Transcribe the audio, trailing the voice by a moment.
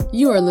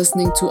You are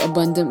listening to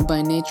Abundant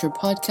by Nature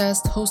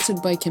podcast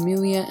hosted by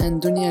Camelia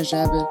and Dunya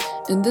Jabir.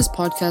 In this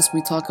podcast,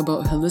 we talk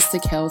about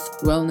holistic health,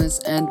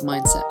 wellness, and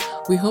mindset.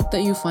 We hope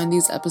that you find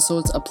these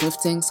episodes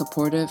uplifting,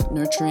 supportive,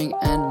 nurturing,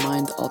 and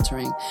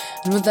mind-altering.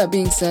 And with that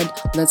being said,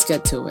 let's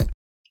get to it.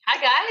 Hi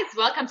guys,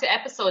 welcome to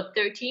episode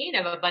 13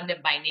 of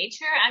Abundant by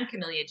Nature. I'm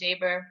Camelia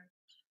Jabir.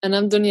 And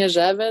I'm Dunya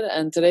Jabir,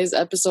 and today's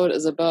episode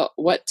is about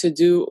what to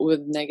do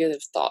with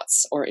negative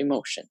thoughts or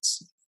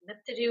emotions. What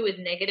to do with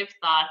negative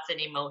thoughts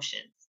and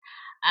emotions.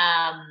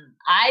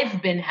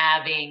 I've been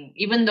having,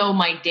 even though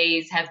my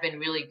days have been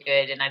really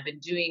good and I've been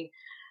doing,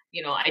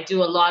 I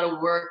do a lot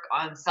of work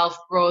on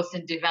self-growth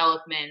and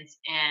development,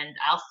 and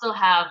I'll still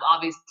have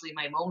obviously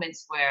my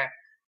moments where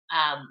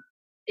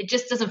it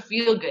just doesn't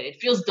feel good. It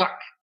feels dark.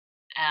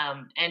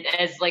 And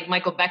as like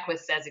Michael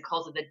Beckwith says, he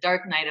calls it the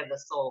dark night of the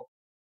soul.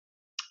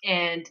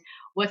 And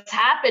what's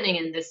happening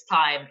in this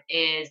time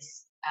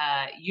is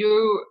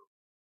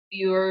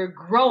you're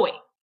growing,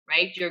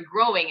 right? You're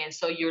growing, and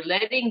so you're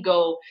letting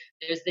go.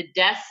 There's the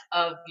death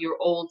of your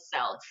old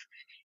self,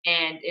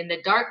 and in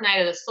the dark night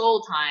of the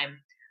soul time,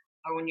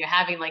 or when you're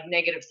having like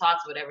negative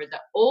thoughts, or whatever,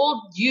 the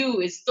old you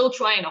is still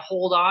trying to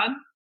hold on,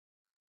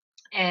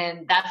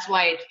 and that's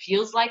why it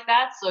feels like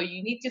that. So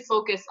you need to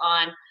focus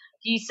on.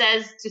 He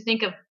says to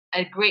think of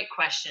a great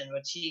question,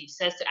 which he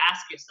says to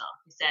ask yourself.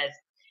 He says,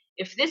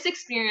 if this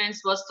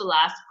experience was to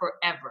last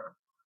forever,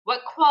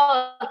 what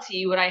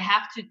quality would I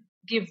have to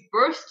give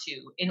birth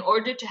to in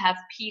order to have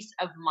peace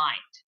of mind?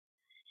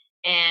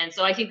 And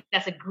so I think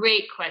that's a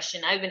great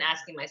question. I've been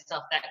asking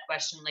myself that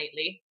question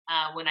lately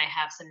when I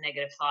have some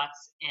negative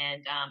thoughts.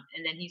 And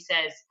then he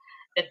says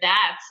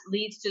that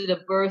leads to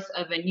the birth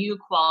of a new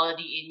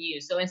quality in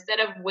you. So instead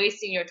of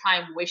wasting your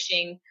time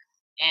wishing,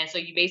 and so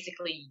you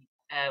basically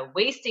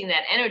wasting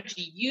that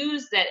energy,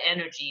 use that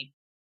energy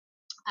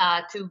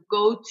to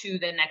go to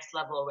the next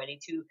level already,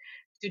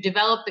 to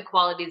develop the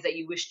qualities that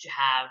you wish to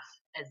have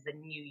as the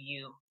new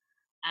you.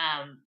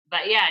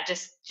 But yeah,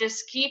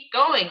 just keep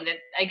going. That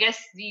I guess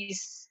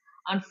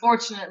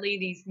unfortunately,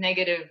 these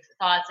negative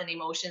thoughts and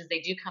emotions, they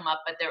do come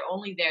up, but they're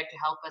only there to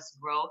help us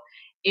grow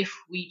if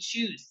we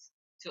choose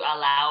to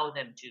allow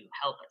them to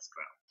help us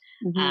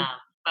grow. Mm-hmm.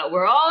 But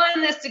we're all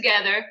in this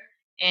together,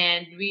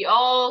 and we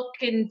all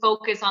can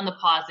focus on the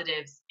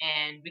positives,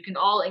 and we can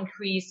all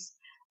increase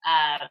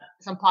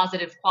some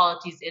positive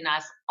qualities in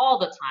us all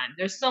the time.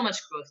 There's so much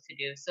growth to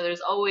do. So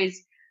there's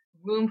always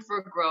room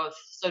for growth.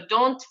 So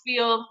don't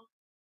feel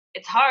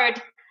it's hard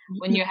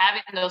when you're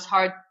having those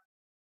hard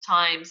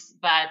times.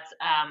 But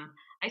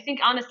I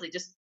think honestly,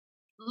 just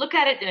look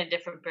at it in a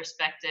different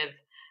perspective.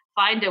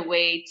 Find a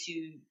way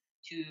to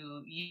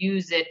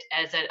use it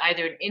as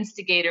either an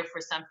instigator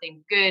for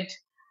something good,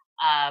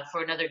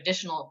 for another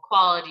additional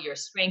quality or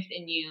strength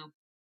in you.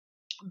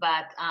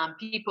 But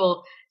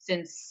people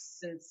since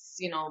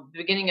the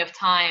beginning of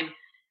time,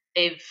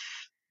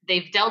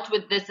 they've dealt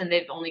with this and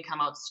they've only come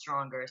out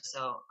stronger.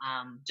 So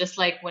just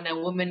like when a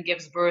woman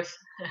gives birth,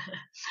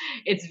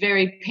 it's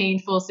very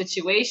painful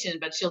situation,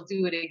 but she'll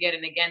do it again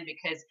and again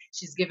because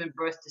she's given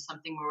birth to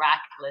something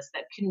miraculous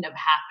that couldn't have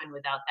happened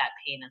without that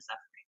pain and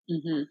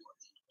suffering.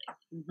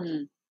 Mm-hmm.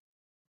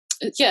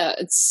 Mm-hmm. Yeah,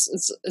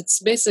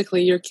 it's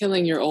basically you're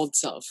killing your old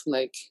self,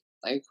 like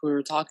we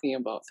were talking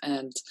about,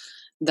 and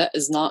that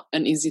is not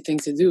an easy thing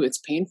to do. It's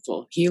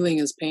painful. Healing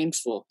is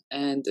painful,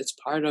 and it's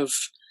part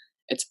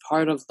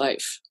of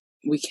life.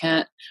 We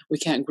can't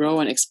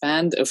grow and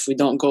expand if we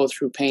don't go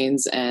through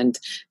pains and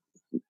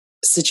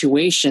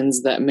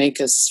situations that make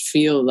us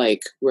feel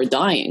like we're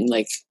dying.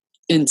 Like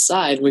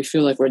inside, we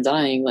feel like we're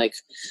dying. Like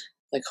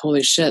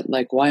holy shit,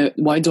 like why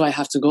do I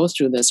have to go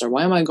through this, or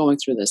why am I going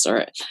through this, or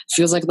it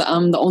feels like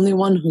I'm the only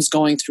one who's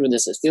going through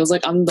this, it feels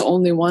like I'm the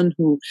only one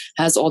who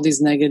has all these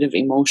negative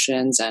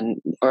emotions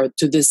and or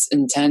to this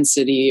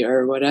intensity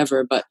or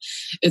whatever. But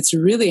it's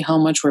really how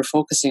much we're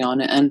focusing on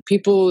it, and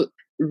people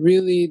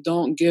really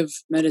don't give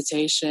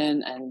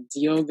meditation and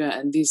yoga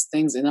and these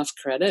things enough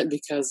credit,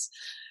 because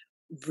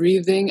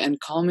breathing and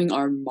calming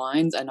our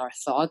mind and our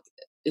thought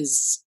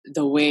is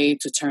the way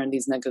to turn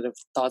these negative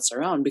thoughts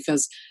around.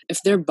 Because if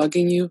they're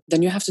bugging you,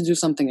 then you have to do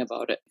something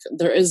about it.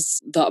 There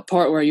is the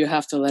part where you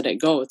have to let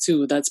it go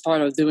too. That's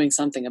part of doing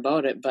something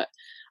about it. But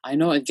I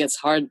know it gets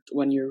hard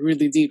when you're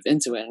really deep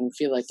into it and you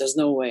feel like there's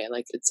no way.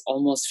 Like it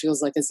almost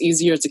feels like it's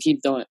easier to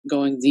keep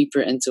going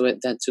deeper into it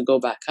than to go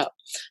back up.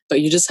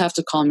 But you just have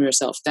to calm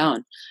yourself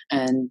down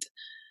and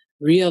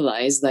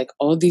realize like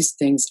all these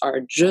things are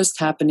just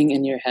happening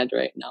in your head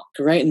right now.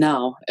 Right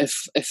now,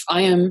 if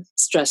I am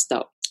stressed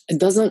out,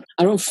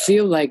 I don't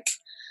feel like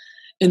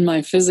in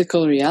my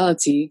physical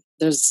reality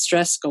there's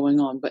stress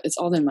going on, but it's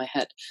all in my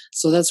head.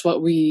 So that's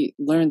what we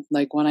learned,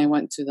 like when I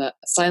went to the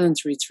silent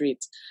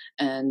retreat,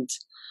 and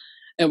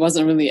it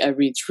wasn't really a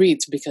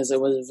retreat because it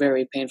was a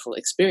very painful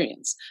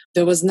experience.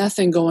 There was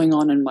nothing going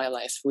on in my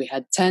life. We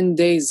had 10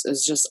 days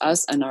as just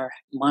us and our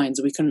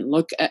minds. We couldn't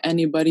look at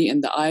anybody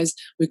in the eyes.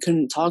 We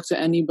couldn't talk to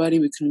anybody.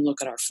 We couldn't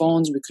look at our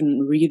phones. We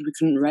couldn't read. We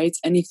couldn't write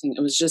anything.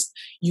 It was just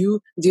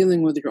you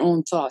dealing with your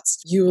own thoughts.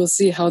 You will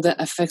see how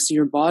that affects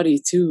your body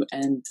too.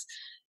 And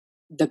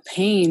the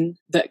pain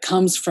that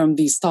comes from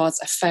these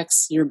thoughts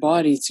affects your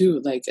body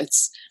too. Like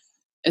it's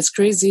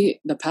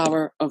crazy, the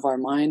power of our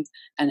mind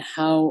and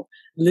how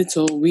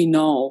little we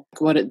know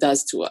what it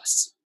does to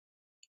us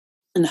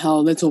and how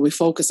little we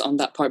focus on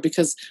that part.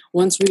 Because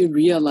once we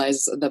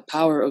realize the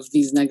power of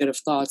these negative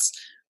thoughts,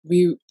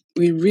 we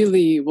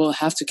really will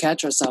have to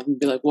catch ourselves and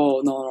be like,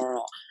 whoa,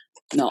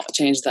 no,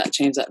 change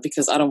that,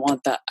 because I don't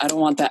want that. I don't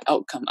want that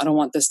outcome. I don't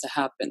want this to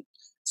happen.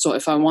 So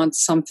if I want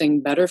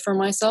something better for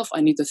myself,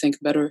 I need to think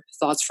better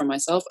thoughts for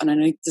myself, and I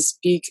need to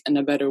speak in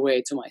a better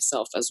way to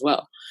myself as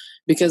well.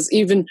 Because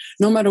even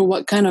no matter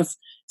what kind of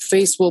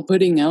face we're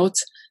putting out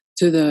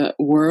to the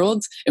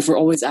world, if we're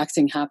always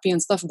acting happy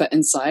and stuff, but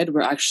inside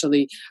we're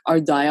actually, our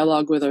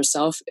dialogue with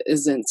ourselves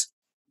isn't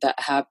that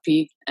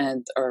happy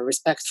and or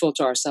respectful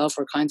to ourselves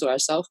or kind to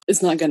ourselves,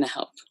 it's not going to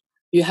help.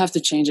 You have to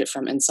change it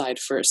from inside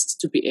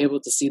first to be able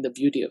to see the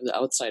beauty of the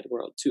outside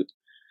world too.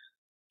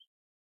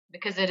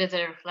 Because it is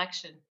a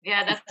reflection.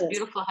 Yeah, that's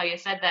beautiful how you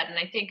said that. And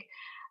I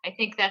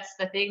think that's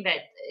the thing, that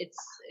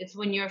it's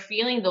when you're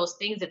feeling those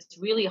things, it's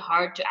really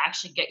hard to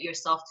actually get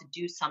yourself to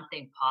do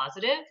something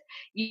positive,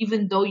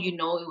 even though you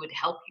know it would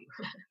help you.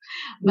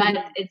 But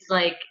it's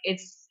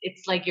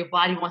like your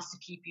body wants to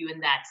keep you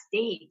in that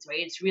state, right?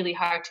 It's really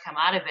hard to come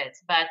out of it.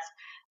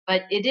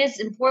 But it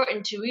is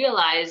important to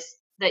realize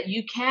that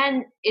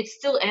it's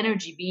still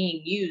energy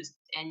being used,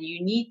 and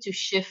you need to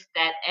shift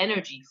that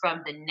energy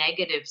from the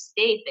negative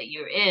state that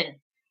you're in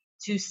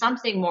to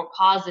something more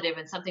positive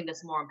and something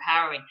that's more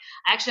empowering.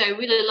 Actually, I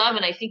really love,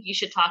 and I think you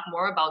should talk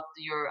more about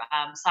your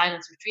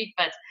silence retreat.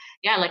 But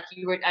yeah, like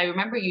I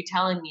remember you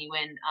telling me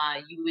when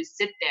you would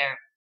sit there,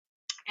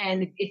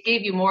 and it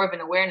gave you more of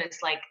an awareness,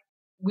 like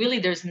really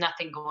there's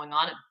nothing going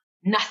on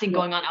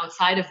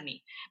outside of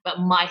me, but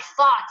my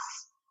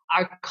thoughts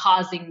are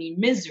causing me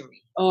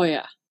misery. Oh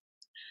yeah.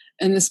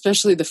 And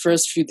especially the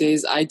first few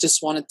days, I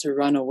just wanted to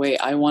run away.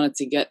 I wanted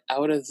to get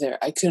out of there.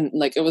 I couldn't,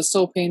 like, it was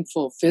so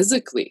painful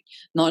physically,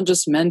 not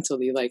just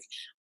mentally. Like,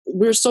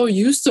 we're so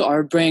used to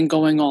our brain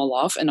going all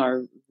off in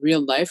our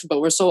real life, but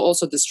we're so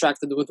also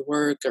distracted with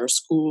work or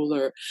school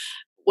or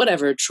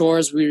whatever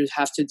chores we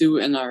have to do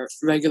in our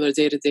regular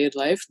day-to-day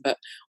life. But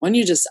when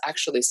you just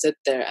actually sit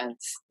there and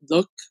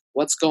look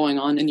what's going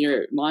on in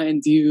your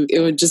mind,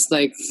 it would just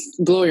like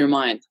blow your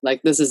mind. Like,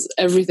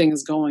 everything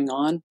is going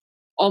on.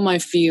 All my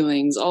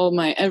feelings, all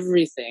my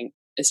everything,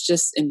 it's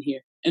just in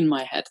here, in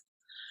my head.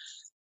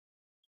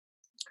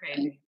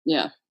 Crazy. And,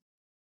 yeah.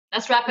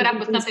 Let's wrap it up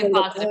with something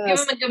positive. Give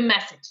them a good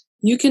message.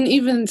 You can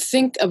even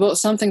think about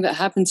something that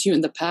happened to you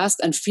in the past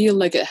and feel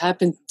like it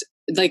happened,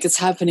 like it's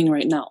happening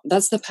right now.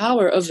 That's the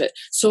power of it.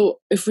 So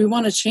if we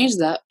want to change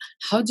that,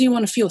 how do you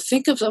want to feel?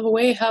 Think of a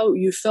way how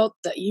you felt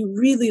that you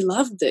really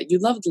loved it. You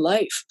loved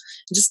life.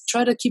 Just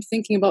try to keep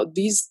thinking about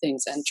these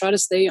things and try to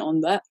stay on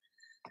that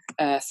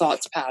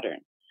thoughts pattern.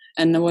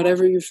 And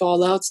whatever you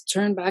fall out,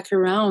 turn back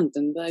around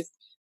and like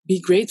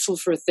be grateful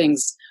for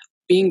things.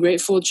 Being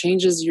grateful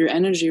changes your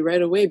energy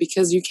right away,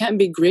 because you can't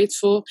be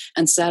grateful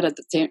and sad at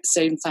the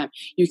same time.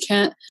 You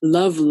can't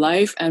love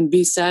life and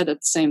be sad at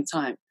the same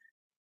time.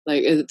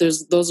 Like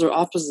those are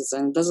opposites,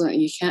 and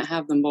you can't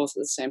have them both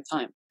at the same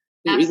time.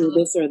 You're either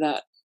this or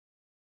that.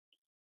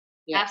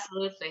 Yeah.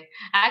 Absolutely.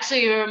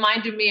 Actually, it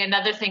reminded me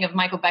another thing of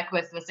Michael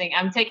Beckwith was saying.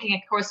 I'm taking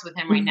a course with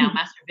him right now,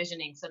 Master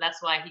Visioning. So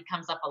that's why he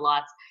comes up a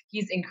lot.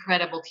 He's an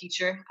incredible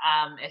teacher.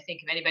 I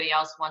think if anybody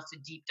else wants to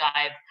deep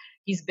dive,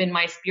 he's been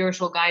my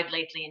spiritual guide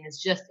lately, and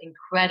it's just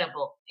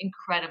incredible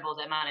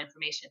the amount of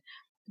information.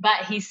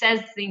 But he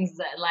says things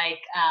that, like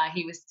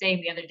he was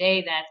saying the other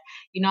day, that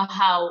you know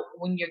how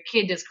when your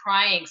kid is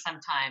crying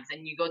sometimes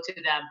and you go to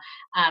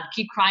them,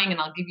 keep crying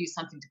and I'll give you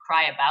something to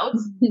cry about.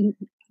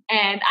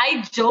 And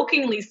I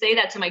jokingly say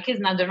that to my kids.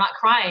 Now they're not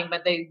crying,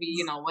 but they'd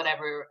be,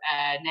 whatever,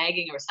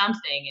 nagging or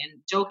something.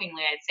 And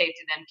jokingly, I'd say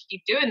to them,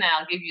 keep doing that.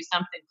 I'll give you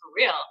something for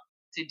real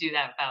to do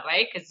that about,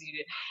 right?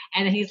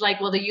 And he's like,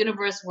 well, the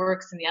universe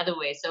works in the other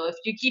way. So if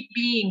you keep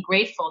being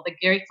grateful,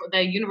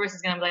 the universe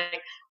is going to be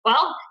like,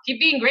 well, keep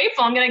being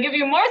grateful. I'm going to give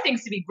you more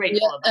things to be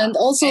grateful about. And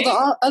also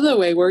the other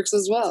way works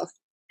as well.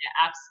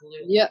 Yeah,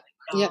 absolutely. Yeah.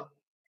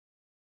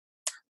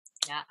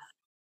 Yeah.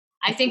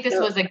 I think this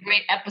was a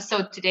great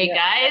episode today,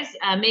 guys.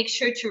 Make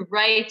sure to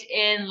write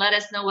in. Let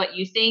us know what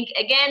you think.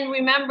 Again,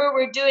 remember,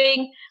 we're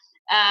doing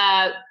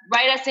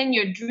write us in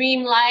your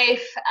dream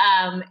life.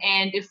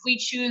 And if we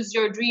choose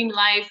your dream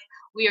life,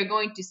 we are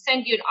going to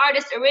send you an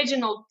artist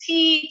original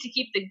tee to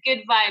keep the good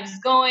vibes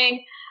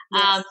going.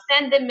 Yes.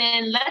 Send them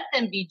in. Let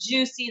them be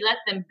juicy. Let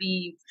them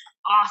be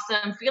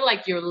awesome. Feel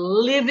like you're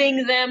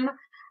living them.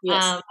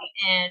 Yes.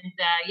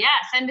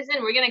 Send us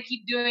in. We're gonna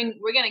keep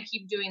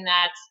doing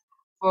that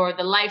for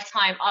the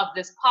lifetime of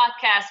this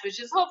podcast,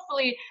 which is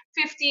hopefully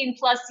 15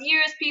 plus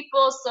years,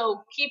 people.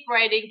 So keep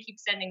writing, keep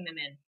sending them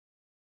in.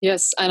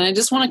 Yes, and I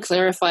just want to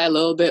clarify a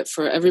little bit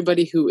for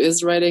everybody who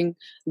is writing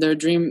their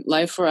dream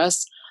life for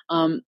us.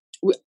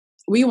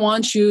 We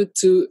want you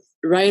to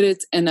write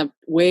it in a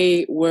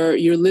way where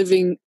you're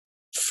living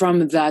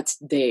from that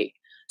day.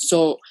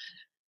 So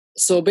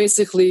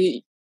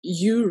basically,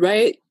 you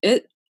write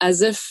it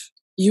as if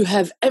you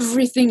have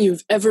everything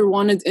you've ever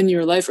wanted in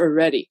your life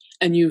already,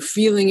 and you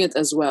feeling it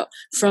as well.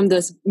 From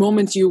the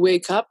moment you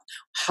wake up,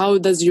 how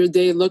does your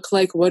day look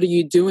like? What are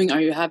you doing? Are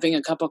you having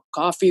a cup of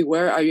coffee?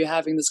 Where are you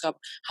having this cup?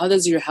 How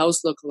does your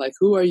house look like?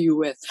 Who are you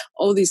with?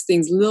 All these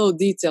things, little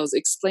details,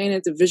 explain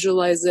it,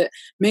 visualize it,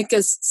 make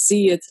us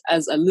see it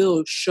as a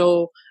little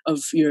show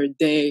of your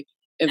day.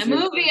 A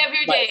movie of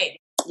your day.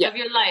 Yeah. Of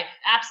your life.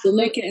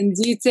 Absolutely. So make it in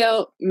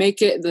detail,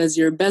 make it as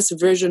your best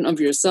version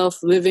of yourself,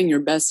 living your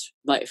best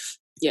life.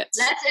 Yes.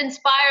 Let's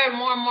inspire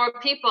more and more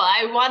people.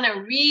 I want to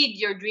read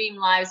your dream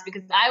lives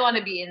because I want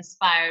to be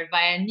inspired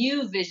by a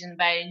new vision,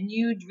 by a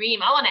new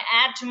dream. I want to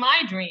add to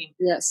my dream.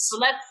 Yes. So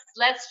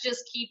let's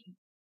just keep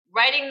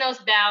writing those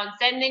down,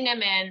 sending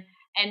them in,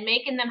 and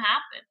making them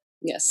happen.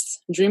 Yes.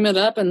 Dream it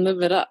up and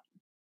live it up.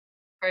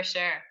 For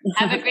sure.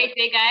 Have a great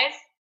day, guys.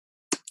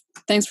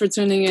 Thanks for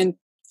tuning in.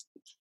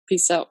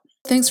 Peace out.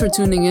 Thanks for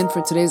tuning in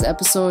for today's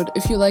episode.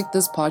 If you like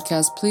this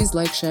podcast, please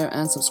like, share,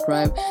 and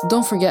subscribe.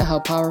 Don't forget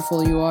how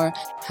powerful you are.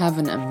 Have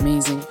an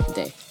amazing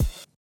day.